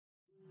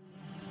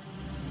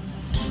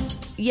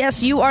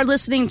Yes, you are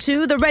listening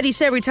to the Ready,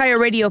 Set, Retire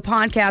radio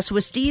podcast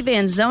with Steve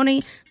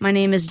Anzoni. My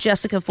name is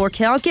Jessica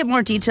Forkel. Get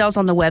more details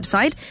on the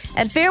website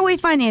at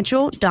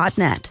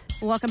fairwayfinancial.net.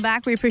 Welcome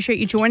back. We appreciate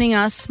you joining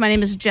us. My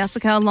name is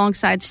Jessica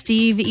alongside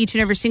Steve. Each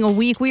and every single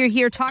week, we are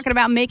here talking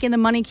about making the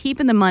money,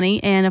 keeping the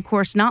money, and, of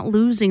course, not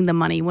losing the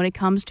money when it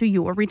comes to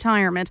your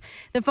retirement.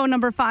 The phone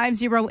number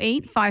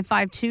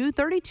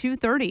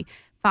 508-552-3230.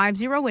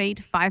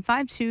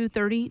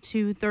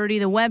 508-552-3230.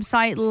 The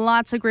website,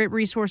 lots of great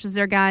resources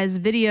there, guys.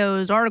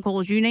 Videos,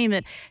 articles, you name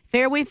it.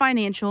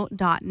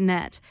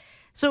 fairwayfinancial.net.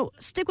 So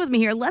stick with me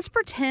here. Let's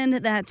pretend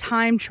that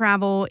time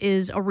travel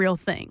is a real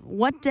thing.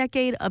 What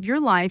decade of your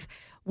life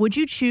would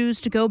you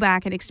choose to go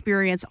back and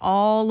experience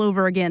all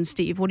over again,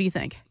 Steve? What do you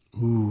think?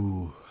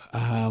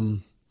 I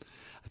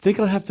think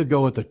I'll have to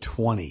go with the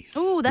 20s.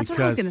 Ooh, that's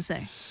what I was going to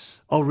say.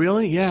 Oh,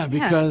 really? Yeah,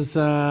 because,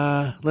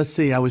 let's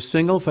see, I was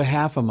single for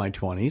half of my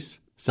 20s.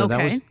 So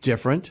that was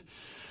different.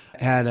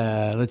 Had,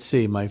 let's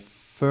see, my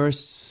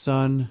first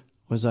son,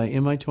 was I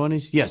in my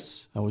 20s?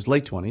 Yes, I was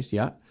late 20s,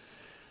 yeah.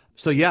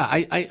 So, yeah,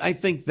 I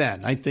think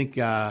then. I think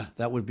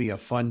that would be a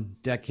fun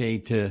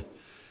decade to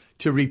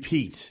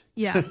repeat.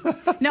 Yeah.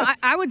 No,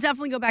 I would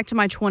definitely go back to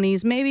my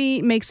 20s,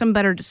 maybe make some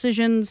better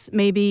decisions,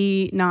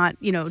 maybe not,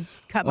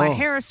 cut my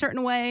hair a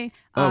certain way.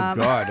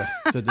 God,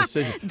 the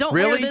decision. Don't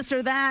wear this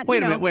or that.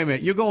 Wait a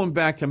minute. You're going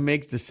back to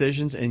make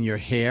decisions and your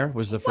hair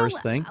was the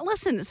first thing?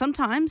 Listen,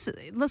 sometimes,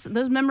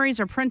 those memories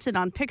are printed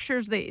on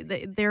pictures.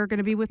 They're going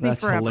to be with me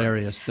forever. That's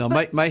hilarious. No,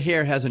 my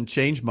hair hasn't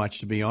changed much,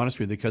 to be honest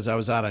with you, because I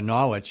was out of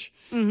Norwich,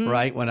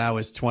 right, when I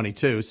was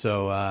 22.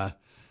 So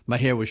my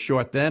hair was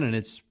short then, and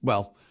it's,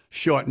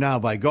 short now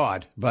by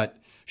God, but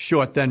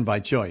short then by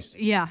choice.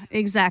 Yeah,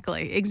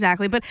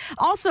 exactly. But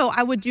also,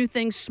 I would do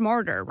things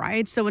smarter,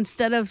 right? So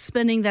instead of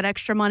spending that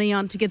extra money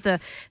on to get the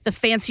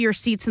fancier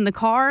seats in the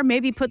car,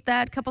 maybe put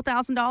that couple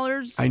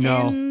 $1,000s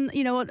in,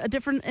 a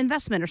different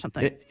investment or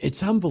something.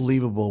 It's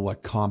unbelievable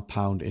what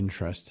compound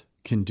interest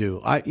can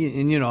do.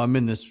 I'm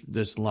in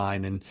this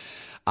line, and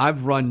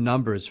I've run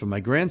numbers for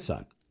my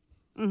grandson,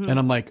 and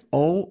I'm like,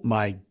 oh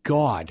my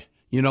God.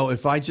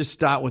 If I just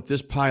start with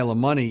this pile of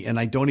money and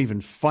I don't even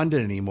fund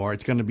it anymore,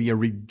 it's going to be a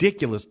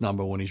ridiculous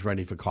number when he's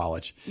ready for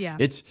college. Yeah.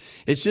 It's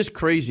just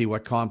crazy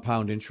what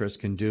compound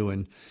interest can do.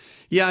 And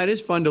yeah, it is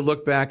fun to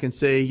look back and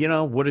say,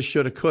 woulda,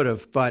 shoulda, coulda.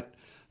 But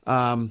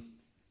I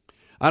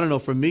don't know.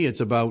 For me, it's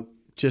about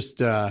just,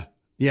 the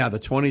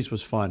 20s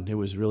was fun. It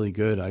was really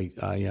good.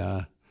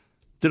 I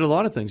did a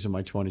lot of things in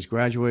my 20s.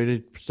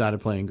 Graduated,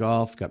 started playing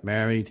golf, got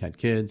married, had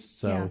kids.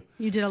 So yeah,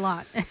 you did a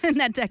lot in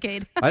that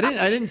decade. I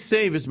didn't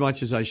save as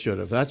much as I should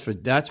have. That's for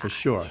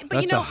sure.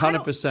 That's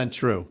 100%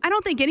 true. I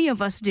don't think any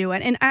of us do.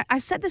 And I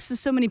said this to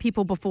so many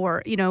people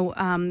before.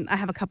 I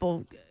have a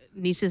couple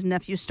nieces and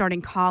nephews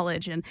starting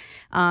college, and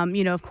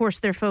of course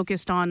they're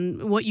focused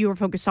on what you were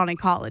focused on in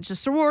college, the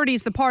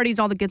sororities, the parties,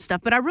 all the good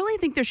stuff. But I really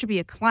think there should be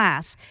a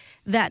class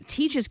that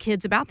teaches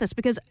kids about this,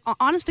 because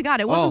honest to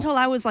God, it wasn't until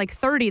I was like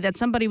 30 that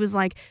somebody was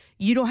like,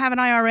 you don't have an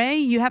IRA,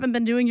 you haven't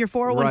been doing your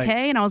 401k, right.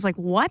 And I was like,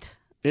 what?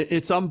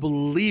 It's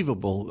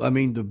unbelievable. I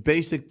mean, the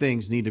basic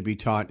things need to be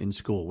taught in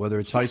school, whether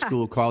it's high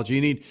school or college.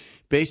 You need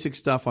basic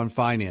stuff on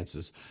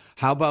finances.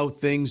 How about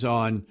things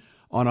on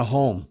a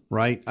home,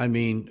 right? I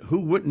mean, who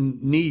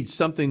wouldn't need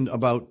something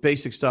about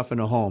basic stuff in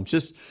a home?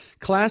 Just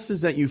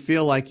classes that you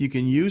feel like you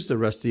can use the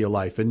rest of your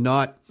life, and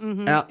not,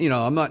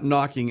 I'm not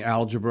knocking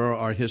algebra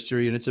or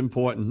history, and it's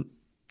important,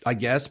 I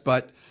guess.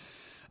 But,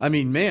 I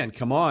mean, man,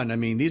 come on. I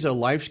mean, these are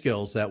life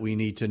skills that we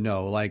need to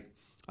know, like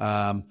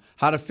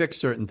how to fix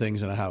certain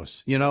things in a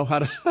house, how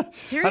to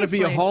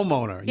be a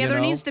homeowner. Yeah,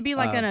 there needs to be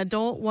like an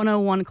adult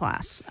 101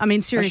 class. I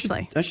mean,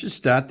 seriously. I should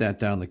start that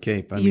down the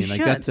Cape. I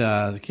got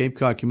the Cape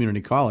Cod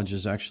Community College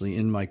is actually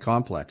in my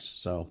complex.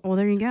 So, well,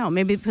 there you go.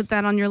 Maybe put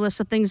that on your list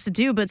of things to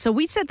do. But so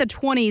we said the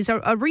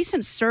 20s. A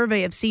recent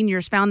survey of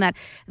seniors found that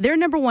their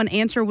number one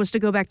answer was to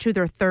go back to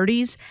their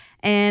 30s.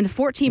 And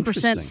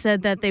 14%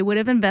 said that they would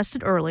have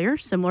invested earlier,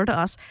 similar to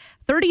us.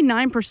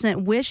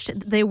 39% wished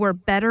they were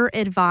better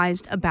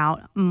advised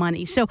about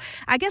money. So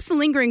I guess the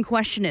lingering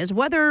question is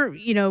whether,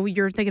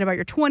 you're thinking about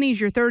your 20s,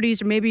 your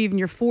 30s, or maybe even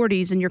your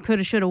 40s and your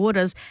coulda, shoulda,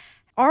 wouldas,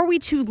 are we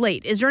too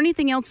late? Is there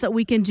anything else that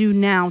we can do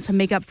now to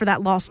make up for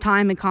that lost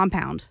time and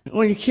compound?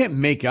 Well, you can't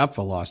make up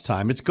for lost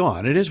time. It's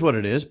gone. It is what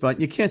it is, but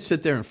you can't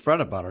sit there and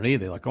fret about it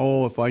either. Like,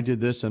 oh, if I did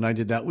this and I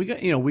did that.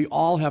 We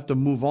all have to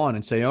move on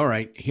and say, all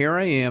right, here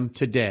I am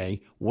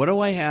today. What do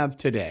I have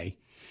today?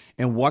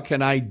 And what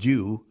can I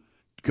do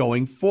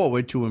going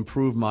forward to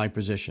improve my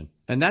position?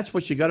 And that's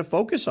what you got to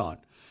focus on,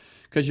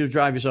 because you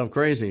drive yourself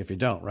crazy if you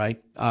don't,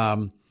 right?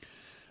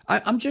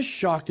 I'm just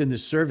shocked in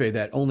this survey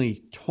that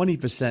only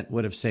 20%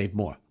 would have saved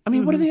more. I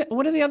mean, what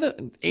are the other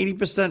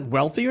 80%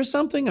 wealthy or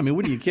something? I mean,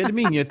 what are you kidding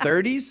me? In your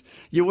 30s,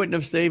 you wouldn't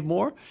have saved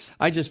more?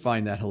 I just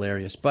find that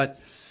hilarious. But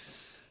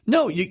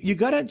no, you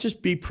got to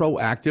just be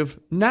proactive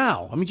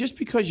now. I mean, just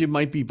because you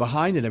might be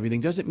behind and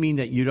everything doesn't mean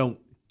that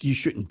you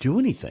shouldn't do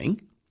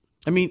anything.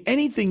 I mean,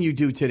 anything you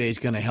do today is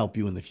going to help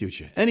you in the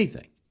future.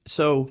 Anything.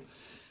 So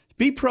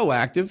be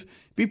proactive.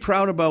 Be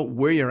proud about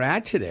where you're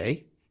at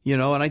today.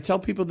 And I tell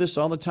people this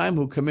all the time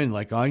who come in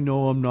like, I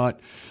know I'm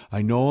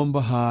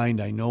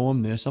behind. I know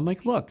I'm this. I'm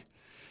like, look,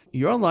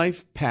 your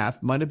life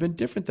path might have been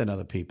different than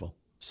other people.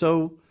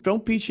 So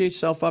don't beat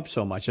yourself up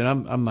so much. And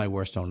I'm my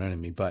worst own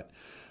enemy, but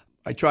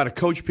I try to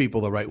coach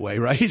people the right way,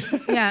 right?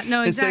 Yeah,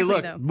 no, exactly. And say,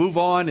 look, though. move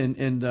on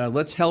and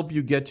let's help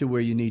you get to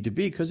where you need to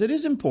be, because it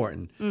is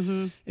important.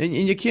 Mm-hmm. And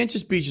you can't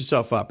just beat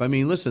yourself up. I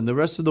mean, listen, the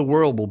rest of the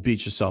world will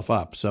beat yourself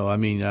up. So, I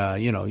mean,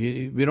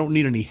 we don't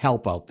need any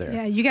help out there.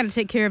 Yeah, you got to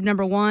take care of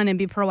number one and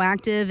be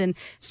proactive, and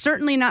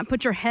certainly not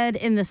put your head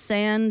in the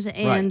sand.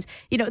 And,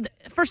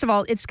 first of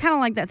all, it's kind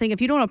of like that thing.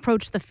 If you don't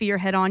approach the fear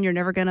head on, you're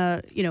never going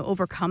to,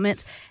 overcome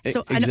it.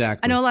 So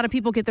exactly. I know a lot of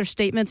people get their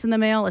statements in the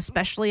mail,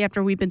 especially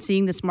after we've been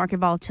seeing this market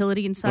volatility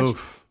and such.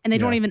 Oof, and they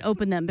don't even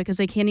open them because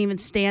they can't even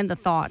stand the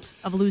thought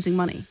of losing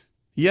money.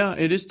 Yeah,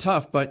 it is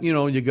tough, but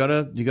you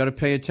gotta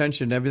pay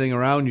attention to everything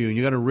around you, and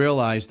you gotta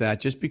realize that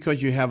just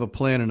because you have a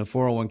plan in a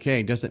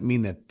 401k doesn't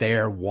mean that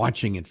they're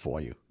watching it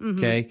for you. Mm-hmm.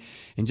 Okay,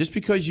 and just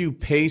because you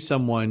pay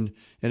someone,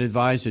 an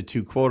advisor,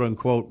 to quote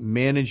unquote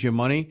manage your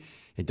money,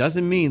 it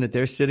doesn't mean that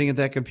they're sitting at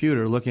that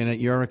computer looking at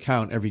your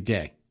account every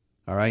day.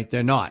 All right,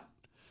 they're not.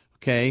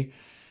 Okay,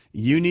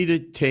 you need to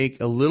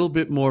take a little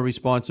bit more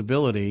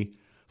responsibility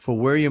for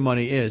where your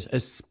money is,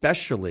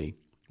 especially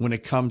when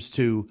it comes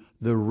to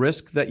the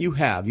risk that you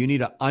have. You need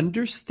to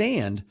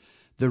understand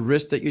the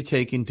risk that you're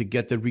taking to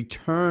get the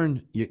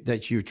return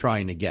that you're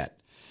trying to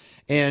get.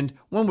 And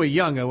when we're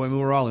younger, when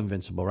we're all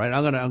invincible, right?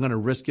 I'm gonna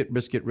risk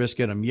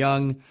it. I'm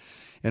young,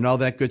 and all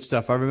that good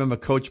stuff. I remember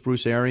Coach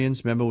Bruce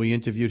Arians. Remember we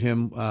interviewed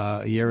him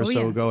a year or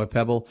so ago at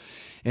Pebble,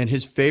 and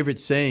his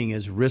favorite saying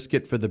is "risk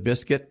it for the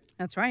biscuit."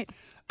 That's right.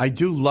 I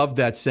do love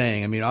that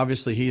saying. I mean,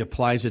 obviously he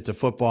applies it to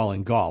football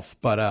and golf,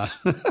 but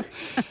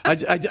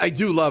I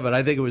do love it.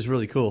 I think it was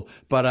really cool.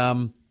 But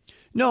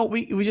no,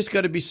 we just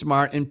got to be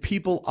smart, and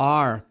people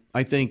are.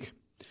 I think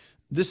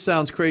this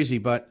sounds crazy,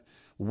 but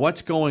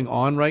what's going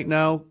on right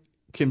now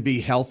can be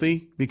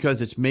healthy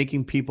because it's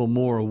making people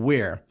more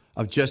aware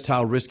of just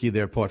how risky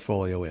their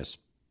portfolio is.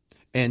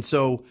 And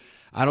so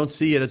I don't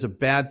see it as a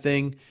bad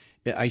thing.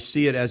 I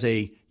see it as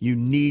you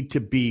need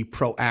to be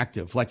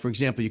proactive. Like, for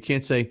example, you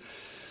can't say,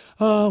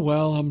 oh,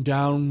 well, I'm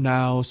down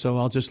now, so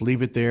I'll just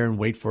leave it there and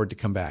wait for it to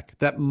come back.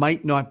 That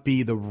might not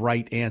be the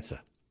right answer,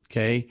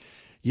 okay?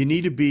 You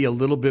need to be a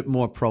little bit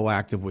more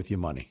proactive with your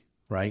money,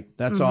 right?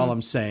 That's all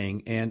I'm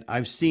saying. And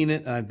I've seen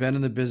it. I've been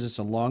in the business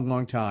a long,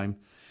 long time.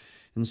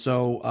 And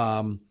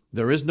so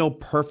there is no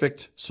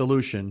perfect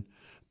solution,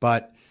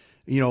 but,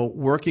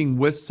 working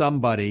with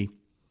somebody.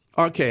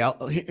 Okay,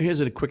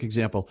 here's a quick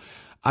example.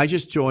 I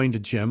just joined a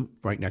gym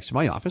right next to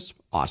my office.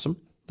 Awesome.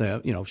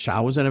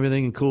 Showers and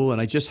everything and cool. And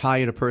I just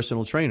hired a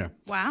personal trainer.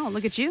 Wow,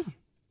 look at you.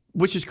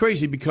 Which is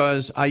crazy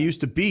because I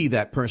used to be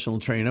that personal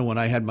trainer when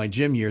I had my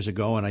gym years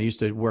ago, and I used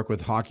to work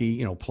with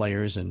hockey,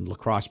 players and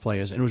lacrosse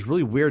players. And it was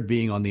really weird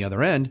being on the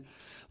other end,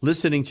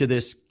 listening to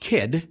this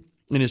kid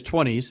in his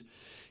 20s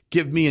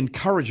give me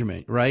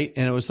encouragement, right?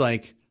 And it was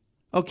like,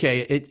 okay,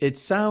 it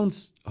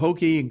sounds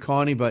hokey and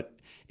corny, but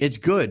it's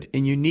good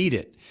and you need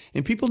it.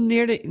 And people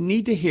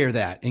need to hear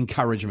that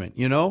encouragement,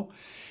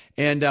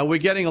 And we're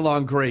getting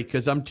along great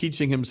because I'm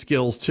teaching him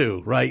skills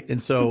too, right?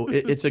 And so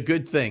it's a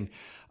good thing.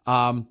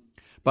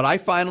 But I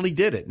finally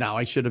did it. Now,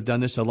 I should have done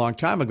this a long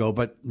time ago,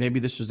 but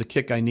maybe this was the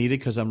kick I needed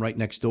because I'm right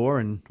next door,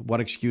 and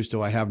what excuse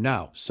do I have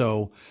now?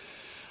 So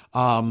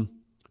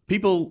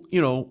people,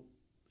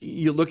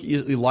 you look at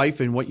your life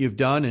and what you've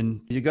done,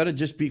 and you got to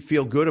just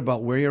feel good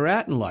about where you're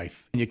at in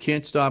life. And you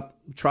can't stop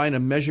trying to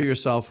measure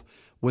yourself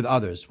with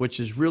others, which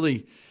is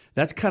really...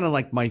 That's kind of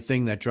like my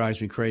thing that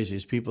drives me crazy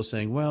is people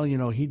saying, well,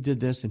 he did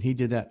this and he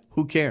did that.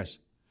 Who cares?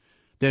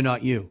 They're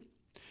not you.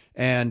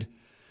 And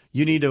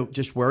you need to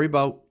just worry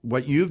about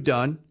what you've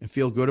done and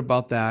feel good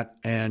about that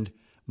and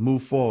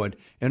move forward.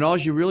 And all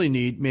you really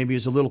need maybe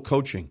is a little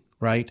coaching,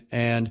 right?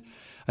 And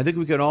I think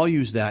we could all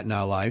use that in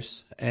our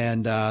lives.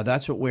 And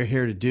that's what we're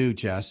here to do,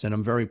 Jess. And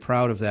I'm very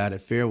proud of that at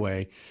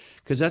Fairway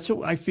because that's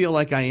what I feel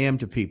like I am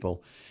to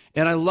people.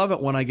 And I love it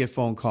when I get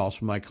phone calls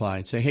from my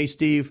clients. Say, hey,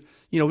 Steve,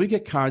 we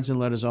get cards and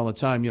letters all the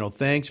time.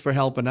 Thanks for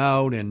helping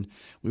out, and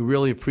we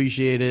really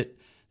appreciate it.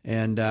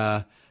 And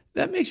that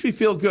makes me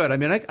feel good. I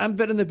mean, I've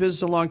been in the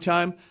business a long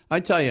time.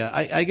 I tell you,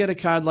 I get a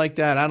card like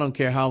that. I don't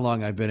care how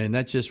long I've been in.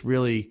 That just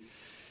really,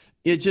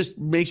 it just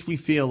makes me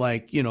feel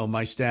like,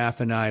 my staff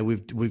and I,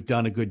 we've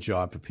done a good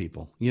job for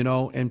people,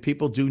 and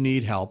people do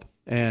need help.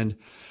 And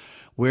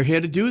we're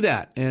here to do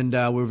that, and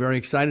we're very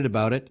excited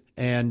about it.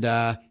 And,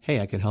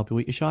 hey, I can help you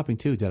with your shopping,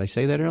 too. Did I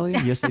say that earlier?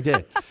 Yes, I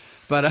did.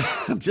 But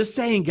I'm just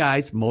saying,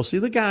 guys, mostly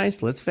the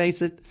guys, let's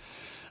face it,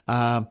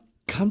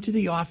 come to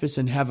the office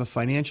and have a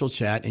financial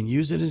chat and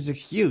use it as an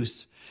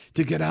excuse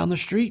to get on the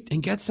street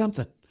and get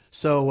something.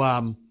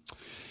 So,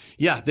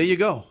 yeah, there you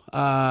go.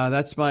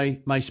 That's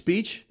my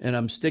speech, and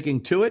I'm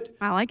sticking to it.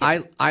 I like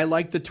it. I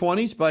like the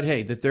 20s, but,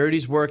 hey, the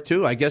 30s work,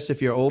 too. I guess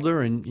if you're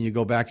older and you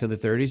go back to the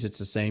 30s, it's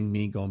the same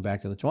me going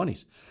back to the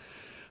 20s.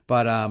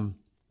 But,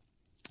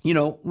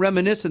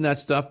 reminisce on that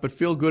stuff, but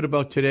feel good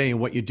about today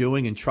and what you're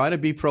doing and try to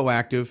be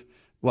proactive.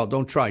 Well,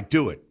 don't try.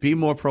 Do it. Be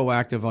more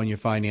proactive on your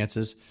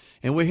finances.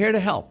 And we're here to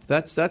help.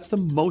 That's the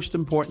most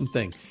important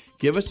thing.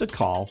 Give us a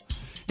call.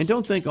 And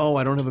don't think, oh,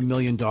 I don't have $1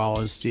 million.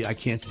 See, I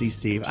can't see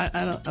Steve.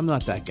 I'm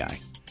not that guy.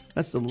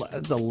 That's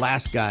the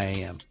last guy I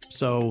am.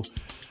 So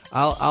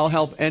I'll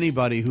help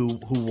anybody who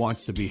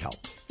wants to be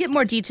helped. Get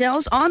more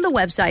details on the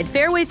website,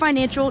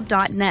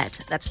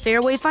 fairwayfinancial.net. That's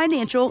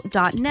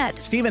fairwayfinancial.net.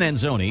 Stephen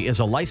Anzoni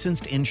is a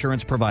licensed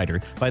insurance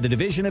provider by the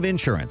Division of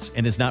Insurance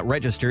and is not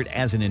registered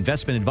as an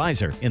investment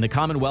advisor in the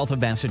Commonwealth of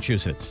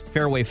Massachusetts.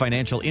 Fairway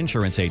Financial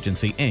Insurance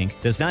Agency, Inc.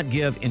 does not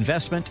give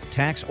investment,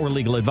 tax, or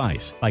legal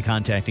advice. By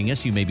contacting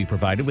us, you may be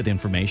provided with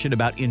information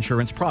about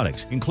insurance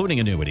products, including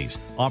annuities,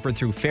 offered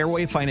through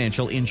Fairway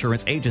Financial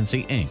Insurance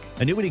Agency, Inc.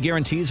 Annuity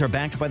guarantees are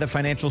backed by the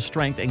financial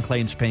strength and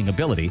claims-paying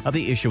ability of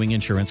the issuing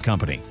insurance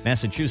company.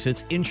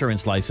 Massachusetts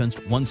Insurance License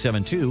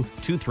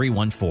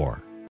 1722314.